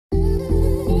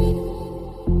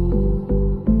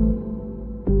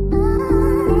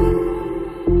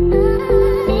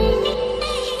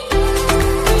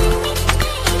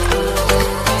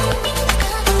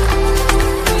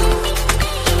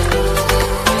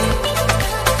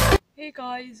Hey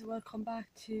guys, welcome back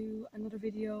to another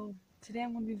video. Today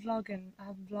I'm going to be vlogging. I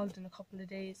haven't vlogged in a couple of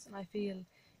days and I feel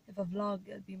if I vlog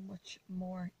it'll be much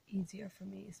more easier for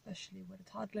me, especially with a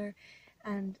toddler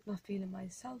and not feeling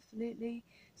myself lately.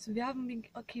 So if you haven't been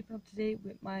keeping up to date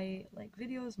with my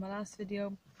videos, my last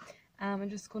video, I'm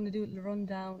just going to do a little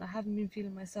rundown. I haven't been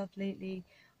feeling myself lately.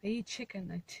 I ate chicken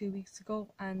like 2 weeks ago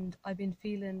and I've been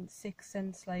feeling sick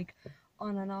since, like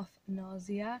on and off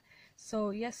nausea. So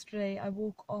yesterday I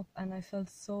woke up and I felt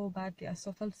so badly. I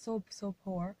felt so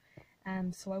poor.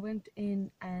 So I went in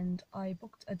and I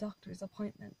booked a doctor's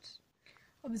appointment.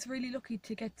 I was really lucky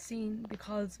to get seen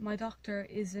because my doctor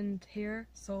isn't here,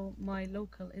 so my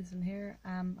local isn't here.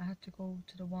 I had to go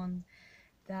to the one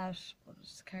that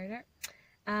was there.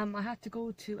 I had to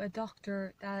go to a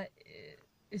doctor that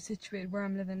is situated where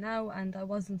I'm living now, and I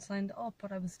wasn't signed up,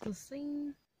 but I was still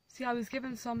seen. See, I was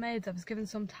given some meds, I was given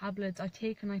some tablets. I've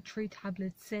taken like 3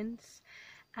 tablets since,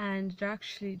 and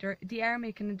they are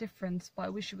making a difference, but I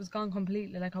wish it was gone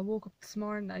completely. Like, I woke up this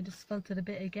morning, I just felt it a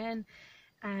bit again,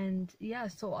 and yeah,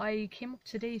 so I came up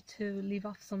today to leave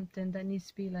off something that needs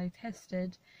to be like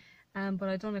tested, but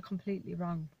I done it completely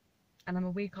wrong, and I'm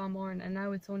awake all morning, and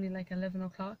now it's only like 11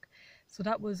 o'clock, so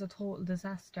that was a total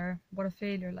disaster. What a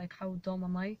failure, like how dumb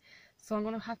am I? So I'm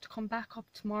gonna have to come back up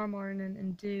tomorrow morning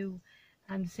and do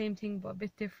the same thing but a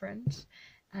bit different.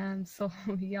 So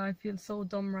yeah, I feel so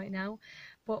dumb right now,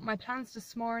 but my plans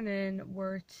this morning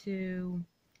were to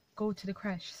go to the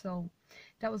creche, so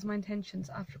that was my intentions.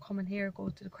 After coming here, go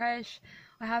to the creche.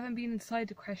 I haven't been inside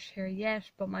the creche here yet,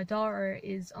 but my daughter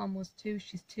is almost 2,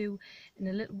 she's 2 in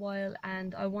a little while,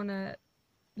 and I want to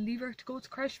leave her to go to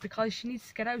creche because she needs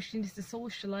to get out, she needs to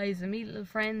socialize and meet little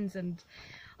friends, and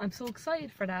I'm so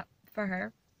excited for that for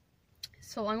her.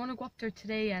 So I'm going to go up there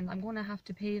today, and I'm going to have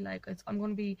to pay, I'm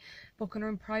going to be booking her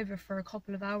in private for a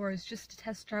couple of hours just to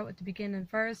test her out at the beginning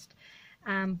first.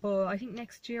 But I think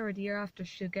next year or the year after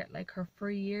she'll get like her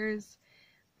 3 years.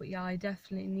 But yeah, I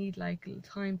definitely need like a little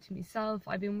time to myself.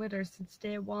 I've been with her since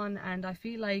day one, and I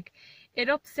feel like it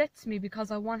upsets me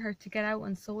because I want her to get out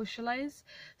and socialize.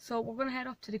 So we're going to head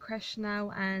up to the creche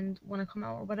now, and when I come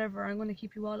out or whatever, I'm going to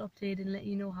keep you all updated and let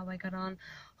you know how I got on.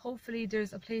 Hopefully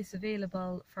there's a place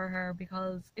available for her,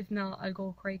 because if not, I'll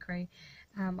go cray.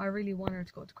 I really want her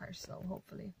to go to creche, so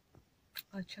hopefully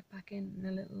I'll check back in a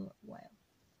little while.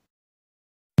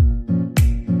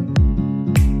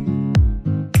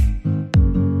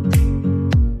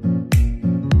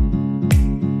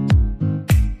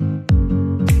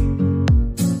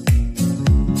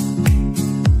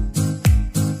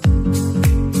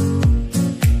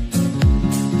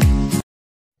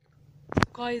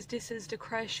 Guys, this is the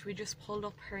creche. We just pulled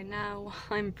up here now.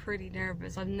 I'm pretty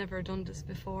nervous. I've never done this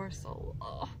before, so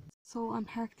So I'm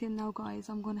parked in now, guys.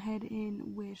 I'm gonna head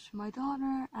in with my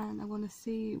daughter and I'm gonna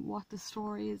see what the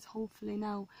story is. Hopefully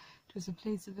now there's a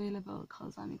place available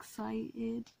because I'm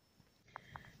excited.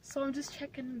 So I'm just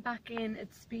checking back in.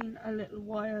 It's been a little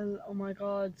while. Oh my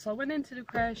god. So I went into the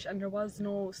creche and there was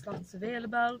no slots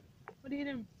available. What are you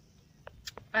doing?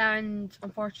 And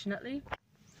unfortunately,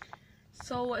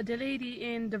 so the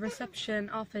lady in the reception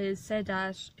office said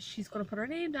that she's going to put her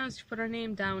name down. She put her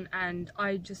name down, and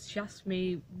she asked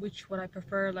me which would I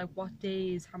prefer, like what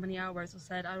days, how many hours. I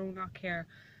said I do not care,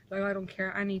 like I don't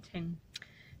care anything.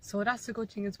 So that's a good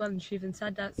thing as well, and she even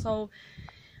said that. So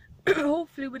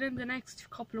hopefully within the next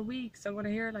couple of weeks I'm going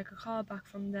to hear like a call back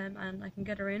from them and I can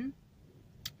get her in.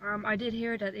 I did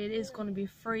hear that it is going to be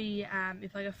free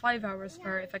if I get 5 hours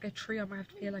for it. If I get 3, I might have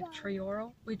to pay like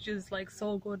 €3, which is like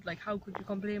so good. Like, how could you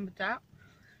complain with that?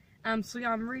 So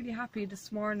yeah, I'm really happy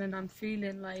this morning. I'm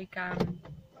feeling like I'm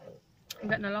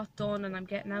getting a lot done and I'm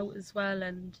getting out as well,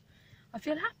 and I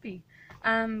feel happy.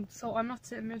 So I'm not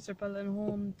sitting miserable at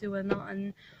home doing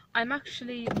nothing. We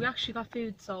actually got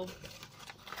food, so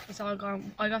it's all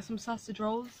gone. I got some sausage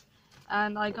rolls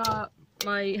and I got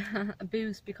my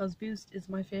Boost, because Boost is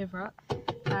my favourite,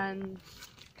 and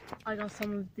I got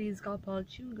some of these Gopal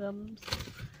chewing gums,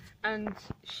 and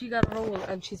she got a roll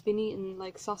and she's been eating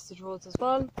like sausage rolls as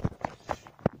well.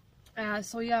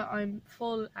 So yeah, I'm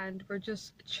full and we're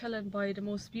just chilling by the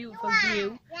most beautiful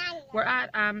view. We're at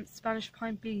Spanish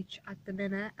Point Beach at the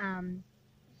minute, and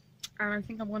I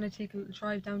think I'm going to take a little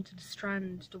drive down to the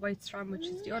Strand, the White Strand, which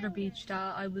is the other beach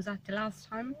that I was at the last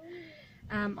time.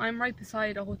 I'm right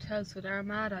beside a hotel, so the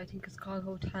Armada, I think it's called,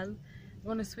 hotel. I'm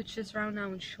going to switch this around now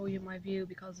and show you my view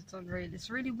because it's unreal. It's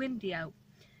really windy out,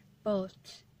 but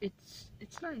it's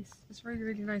nice. It's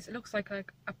really nice. It looks like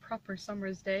a proper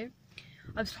summer's day.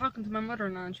 I was talking to my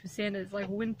mother-in-law and she was saying it's like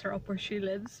winter up where she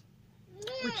lives,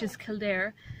 which is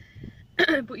Kildare.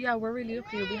 But yeah, we're really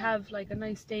lucky. We have like a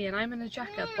nice day, and I'm in a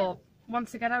jacket, but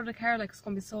once I get out of the car, like, it's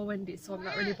gonna be so windy, so I'm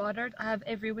not really bothered. I have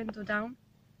every window down,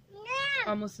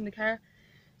 almost in the car.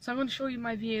 So I'm going to show you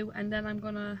my view, and then I'm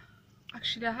gonna,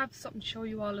 actually I have something to show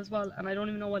you all as well, and I don't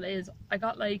even know what it is. I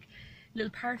got like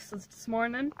little parcels this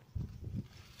morning,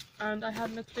 and I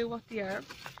had no clue what they are.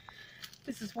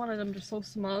 This is one of them, they're so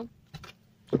small.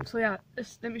 So yeah,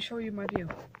 let me show you my view.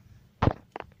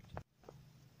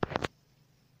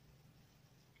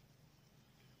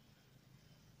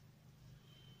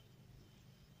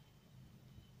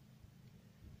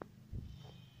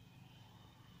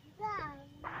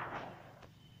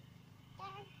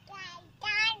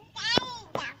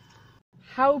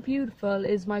 How beautiful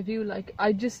is my view? Like,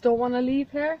 I just don't want to leave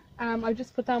here. I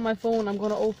just put down my phone. I'm going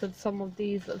to open some of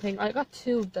these little things. I got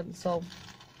 2 of them, so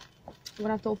I'm going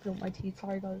to have to open it with my teeth.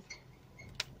 Sorry guys.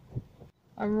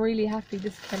 I'm really happy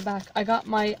this came back. I got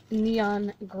my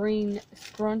neon green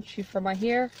scrunchie for my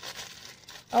hair.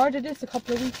 I ordered this a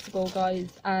couple of weeks ago, guys,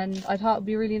 and I thought it would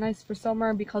be really nice for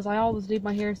summer because I always leave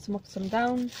my hair some up, some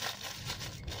down.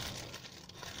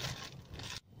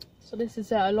 So this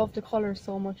is it. I love the colour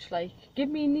so much. Like, give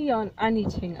me neon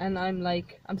anything and I'm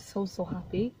so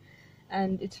happy.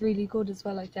 And it's really good as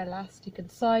well, like the elastic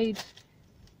inside.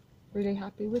 Really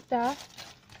happy with that.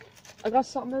 I got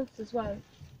something else as well.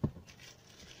 Do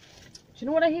you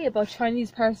know what I hate about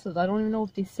Chinese parcels? I don't even know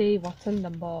if they say what's in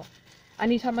them, but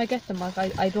anytime I get them, like,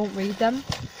 I don't read them.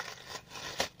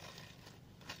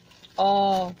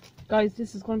 Oh, guys,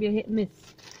 this is going to be a hit and miss.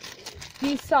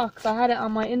 These socks, I had it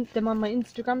on them on my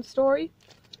Instagram story,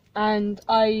 and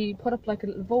I put up like a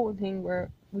little voting thing where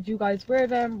would you guys wear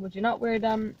them, would you not wear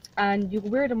them, and you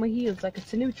can wear them with heels. Like,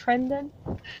 it's a new trend in.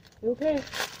 You okay?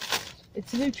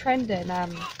 It's a new trend in.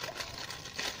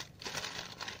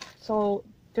 So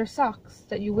they're socks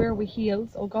that you wear with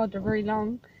heels. Oh god, they're very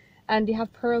long, and they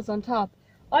have pearls on top.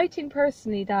 I think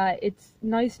personally that it's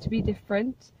nice to be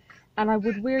different, and I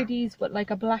would wear these with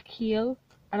like a black heel.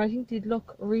 And I think they'd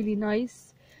look really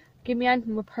nice. Give me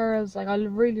anything with pearls. Like, I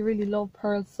really love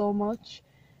pearls so much.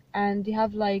 And they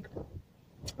have like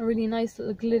a really nice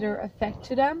little glitter effect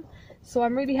to them. So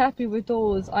I'm really happy with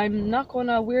those. I'm not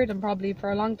gonna wear them probably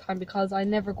for a long time because I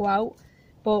never go out.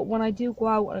 But when I do go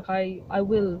out, like, I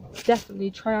will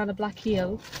definitely try on a black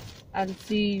heel and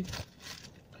see,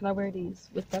 can I wear these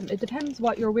with them. It depends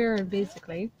what you're wearing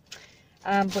basically.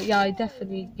 But yeah, I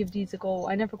definitely give these a go.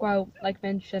 I never go out, like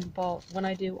mentioned, but when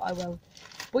I do, I will.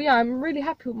 But yeah, I'm really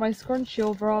happy with my scrunchie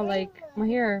overall. Like, my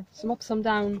hair, some up, some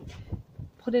down,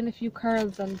 put in a few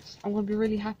curls, and I'm going to be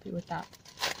really happy with that.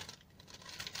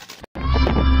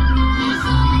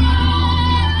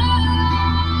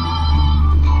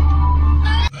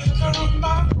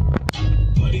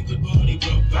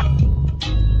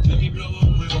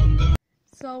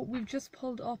 So we've just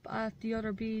pulled up at the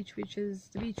other beach, which is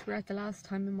the beach we were at the last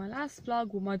time in my last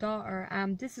vlog with my daughter.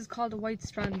 This is called the White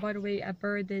Strand. By the way, a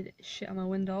bird did shit on my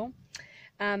window.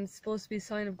 It's supposed to be a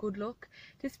sign of good luck.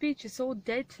 This beach is so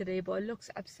dead today, but it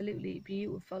looks absolutely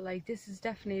beautiful. Like, this is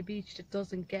definitely a beach that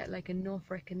doesn't get like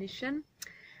enough recognition.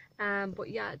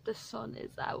 But yeah, the sun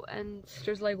is out and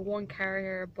there's like one car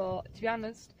here, but to be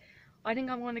honest, I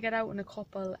think I'm going to get out in a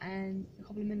couple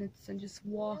of minutes and just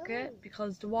walk it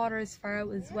because the water is far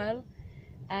out as well,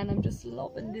 and I'm just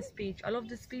loving this beach. I love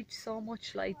this beach so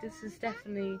much. Like, this is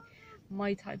definitely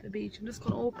my type of beach. I'm just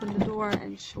going to open the door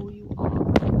and show you all.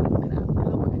 Look at that.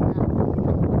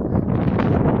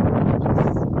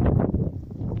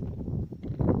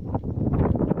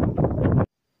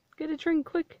 Get a drink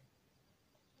quick.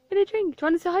 Get a drink. Do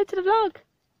you want to say hi to the vlog?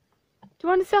 Do you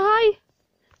want to say hi?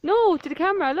 No, to the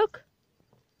camera. Look.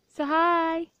 Say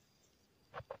hi.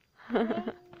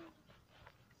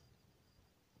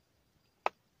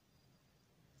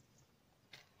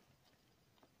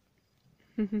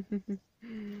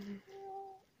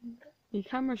 You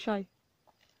camera shy.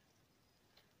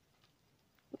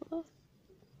 What?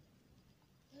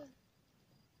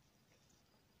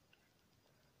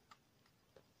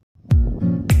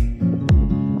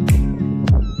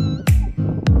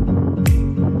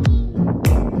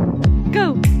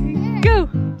 Go! Go!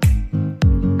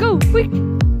 Go! Quick!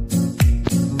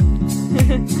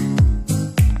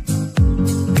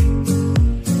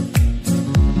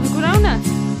 Go down now!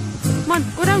 Come on,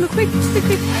 go down now, quick! Quick,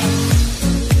 quick!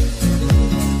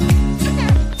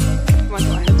 Come on,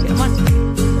 let's come on!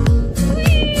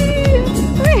 Whee!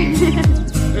 Whee!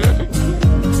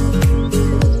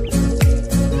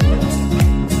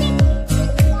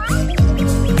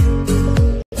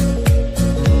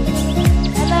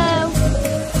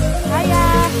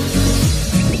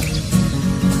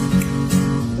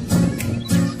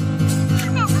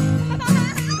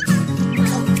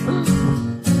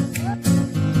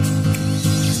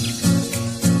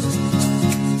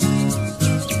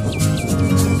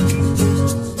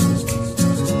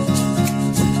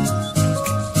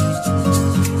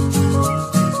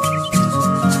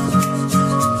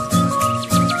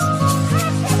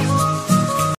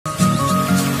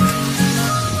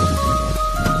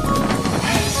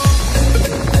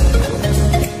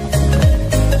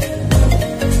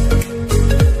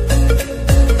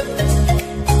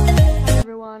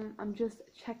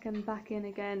 back in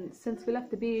again. Since we left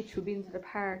the beach, we've been to the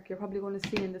park. You're probably going to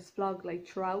see in this vlog like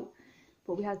throughout,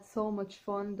 but we had so much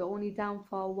fun. The only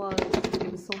downfall was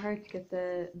it was so hard to get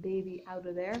the baby out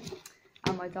of there,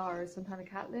 and my daughter, Santana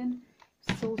Catlin,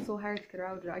 so hard to get her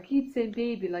out of there. I keep saying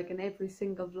baby like in every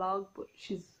single vlog, but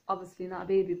she's obviously not a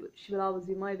baby, but she will always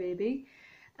be my baby.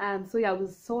 So yeah, it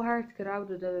was so hard to get her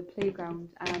out of the playground.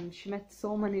 She met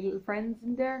so many little friends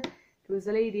in there. There was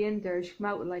a lady in there, she came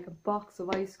out with like a box of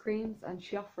ice creams and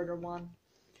she offered her one.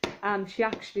 She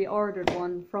actually ordered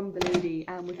one from the lady,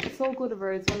 which was so good of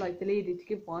her as well, like the lady to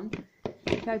give one.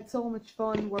 We had so much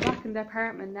fun. We're back in the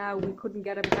apartment now. We couldn't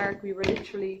get a park. We were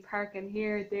literally parking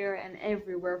here, there and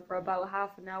everywhere for about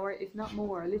half an hour, if not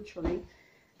more, literally.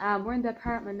 We're in the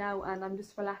apartment now and I'm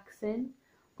just relaxing.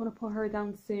 I'm going to put her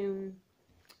down soon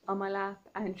on my lap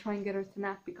and try and get her to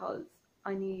nap, because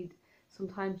I need some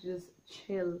time to just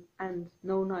chill and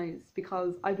no noise,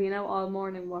 because I've been out all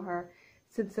morning with her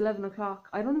since 11 o'clock.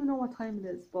 I don't even know what time it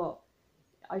is, but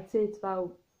I'd say it's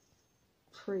about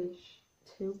 3-ish,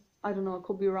 2. I don't know, I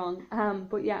could be wrong.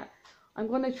 But yeah, I'm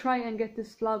going to try and get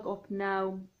this vlog up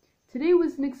now. Today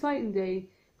was an exciting day,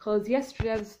 because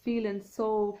yesterday I was feeling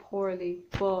so poorly.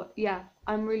 But yeah,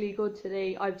 I'm really good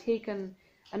today. I've taken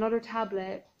another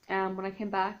tablet when I came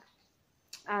back,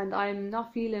 and I'm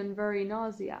not feeling very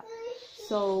nauseous.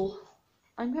 So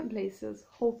I'm getting places,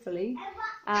 hopefully.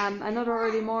 Another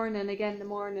early morning, again in the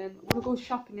morning. I'm going to go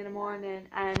shopping in the morning,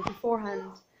 and beforehand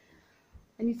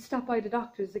I need to stop by the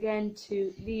doctor's again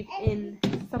to leave in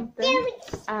something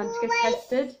to get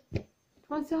tested. Do you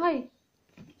want to say hi?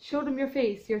 Show them your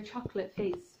face, your chocolate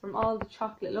face from all the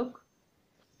chocolate, look.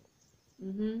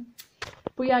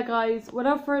 But yeah guys,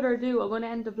 without further ado, I'm going to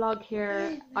end the vlog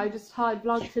here. I just thought I'd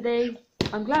vlog today.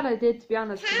 I'm glad I did, to be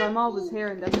honest, because I'm always here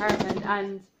in the apartment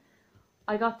and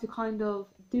I got to kind of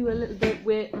do a little bit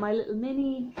with my little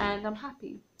mini, and I'm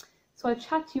happy. So I'll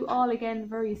chat to you all again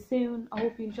very soon. I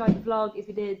hope you enjoyed the vlog. If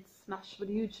you did, smash with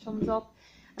a huge thumbs up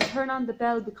and turn on the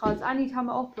bell, because anytime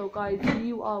I upload guys,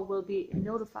 you all will be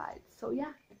notified. So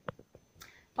yeah,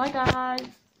 bye guys.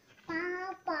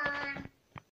 Bye bye.